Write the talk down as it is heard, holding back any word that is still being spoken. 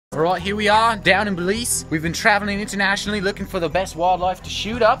Alright, here we are, down in Belize. We've been traveling internationally looking for the best wildlife to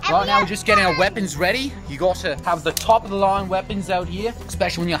shoot up. Right now we're just getting our weapons ready. You got to have the top of the line weapons out here,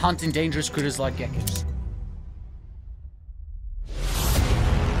 especially when you're hunting dangerous critters like geckos.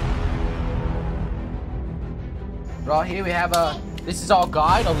 Right here we have this is our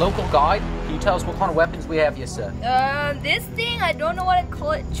guide, a local guide. Can you tell us what kind of weapons we have here, sir? This thing, I don't know what to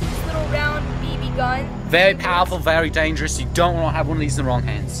call it. Shoots little round BB gun. Very powerful, very dangerous. You don't want to have one of these in the wrong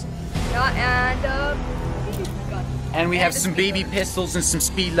hands. Yeah, and we have some BB pistols and some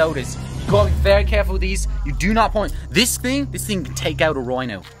speed loaders. You gotta be very careful with these. You do not point. This thing can take out a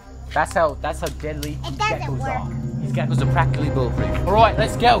rhino. That's how deadly these geckos are. These geckos are practically bulletproof. All right,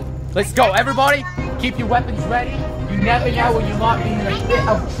 let's go. Let's go, everybody. Keep your weapons ready. You never know when you might be in a bit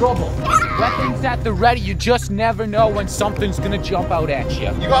of trouble. Weapons at the ready. You just never know when something's gonna jump out at you.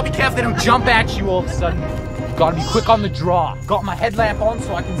 You gotta be careful they don't jump at you all of a sudden. You gotta be quick on the draw. Got my headlamp on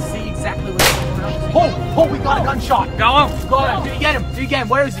so I can see exactly what's going on. Oh, we got a gunshot. Go on. Got him. Did you get him? Did you get him?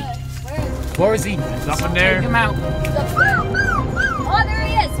 Where is he? Where is he? He's up in there. Take him out. Oh, there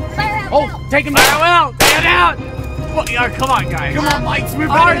he is. Fire out. Oh, take him down. Fire out. Get out. What? Come on, guys. Come on, Mike. We're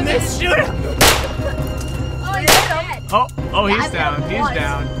better than this. Shoot him. Oh, he's dead. Oh, he's down. He's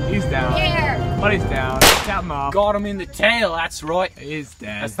down. He's down. Here. But he's down. Tap him off. Got him in the tail. That's right. He's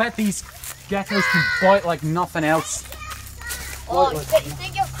dead. I bet these geckos can bite like nothing else. Oh, you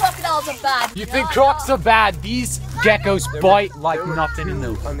think your crocodiles are bad? You think crocs are bad? These geckos bite like nothing in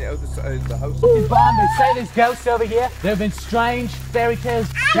them. On the other side of the house. In Bond, they say there's ghosts over here. There have been strange fairy tales.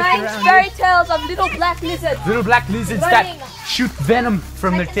 Strange fairy tales of little black lizards. Little black lizards that shoot venom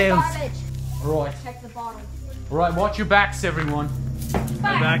from their tails. Right. Check the bottom. Right, watch your backs, everyone.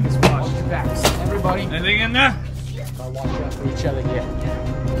 My back is washed. Watch your backs, everybody. Anything in there? Gotta watch out for each other here.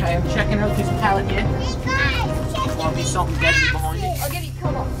 Okay, I'm checking out this pallet here. There's gonna be something deadly behind it. I'll give you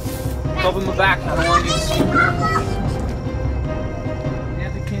cover. Cover my back, I don't want you to see.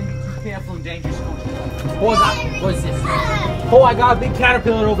 Never can be too careful in dangerous country. What is this? Oh, I got a big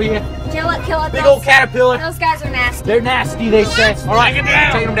caterpillar over here. Kill it, kill it. Big old caterpillar. Those guys are nasty. They're nasty, they say. Alright, Take it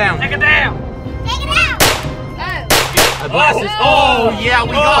down. take them down. Take it down. Take it out. Go. I blasted. Oh, yeah,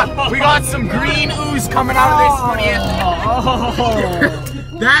 we got some green ooze coming out of this one here.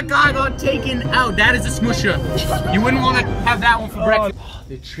 That guy got taken out. That is a smusher. You wouldn't want to have that one for breakfast.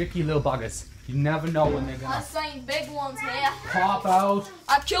 They're tricky little buggers. You never know when they're gonna I've seen big ones here. pop out.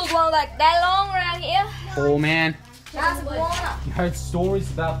 I've killed one like that long around here. Oh man. That's a guana. You heard stories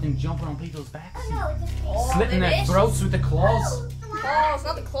about them jumping on people's backs and Oh, slitting they're their vicious. throats with the claws. Oh, it's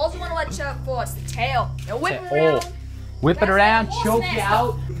not the claws you want to watch out for, it's the tail. They'll whip Oh. around. Whip it around, choke you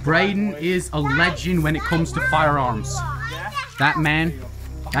out. Braden is a legend when it comes to firearms. That man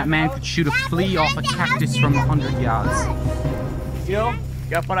could shoot a flea off a cactus from 100 yards. You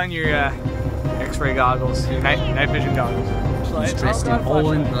gotta put on your X-ray goggles, your night vision goggles. He's dressed in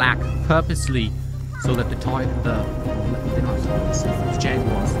all in black purposely so that the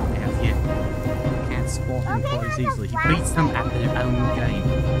jaguars that they have here can't spot him quite as easily. He beats them at their own game.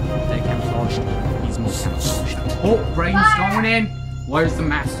 They're camouflaged. He's more camouflaged. Oh, Braden's going in. Where's the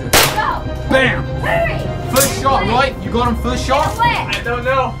master? Go! Bam! Hurry! First shot, right? You got him first shot? I don't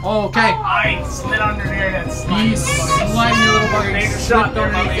know. Oh, okay. I slid under there. That's He's sliding a little bugger. He slipped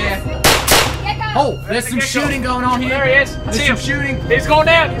underneath there. Oh, there's some shooting going on here. There he is. I There's see some him. shooting. He's going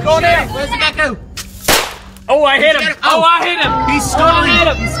down. He's going down. Where's the gecko? Oh, I hit him. Oh, I hit him. He's Oh, scuttling. I hit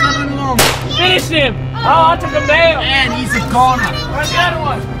him. He's scuttling along. Finish him. Oh, I took him down. And he's a goner. Where's the other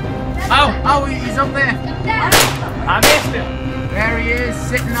one? Oh, he's up there. I missed him. There he is,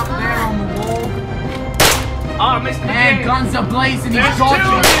 sitting up there on the wall. Oh, I missed him. And again. guns are blazing. There's He's two of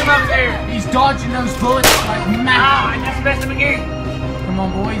them dodging. up there. He's dodging those bullets like Ah, mad. I just missed him again. Come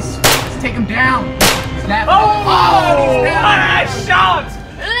on, boys. Let's take him down. He's that. Oh, he's down. nice shot. Look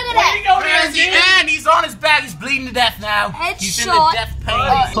at Where'd that! he go Where there, is he? dude? And he's on his back. He's bleeding to death now. He's in the Headshot. death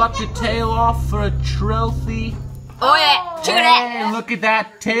pain. Pluck the tail off for a trophy. Oh yeah, check it Hey, out. look at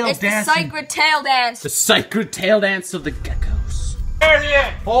that tail It's the dancing. sacred tail dance. The sacred tail dance of the geckos. There's he is.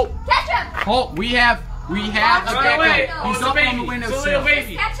 Oh, Catch him! oh, we have a Run gecko. away. He's It's a up on baby. the It's a windowsill. little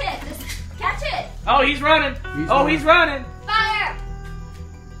baby. Catch it! Just catch it! Oh, he's running. He's running. Fire!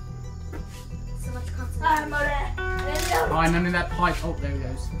 So much concentration. Fine, under that pipe. Oh, there he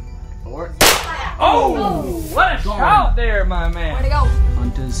goes. Or Oh, what a Gone. shot there, my man. Where'd it go?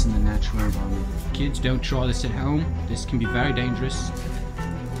 hunters in the natural environment. Kids, don't try this at home. This can be very dangerous.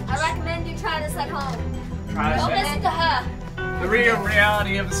 I recommend you try this at home. Try Don't this. listen to her. The real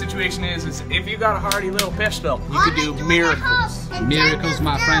reality of the situation is if you got a hardy little pistol, you could do miracles. Miracles,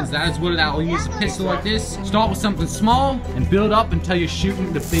 my friends. That is what it is. Use a pistol like this. Start with something small and build up until you're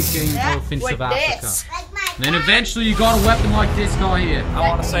shooting the big game elephants of Africa. And then eventually you got a weapon like this guy here. I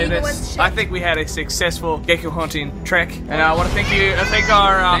want to say this. I think we had a successful gecko hunting trek, and I want to thank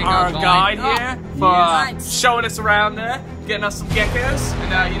our guide here for showing us around there, getting us some geckos.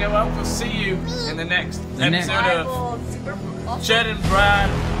 And you know what? We'll see you in the next episode of Jed and Brad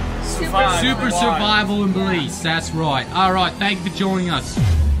Super Survival in Belize. That's right. All right. Thank you for joining us.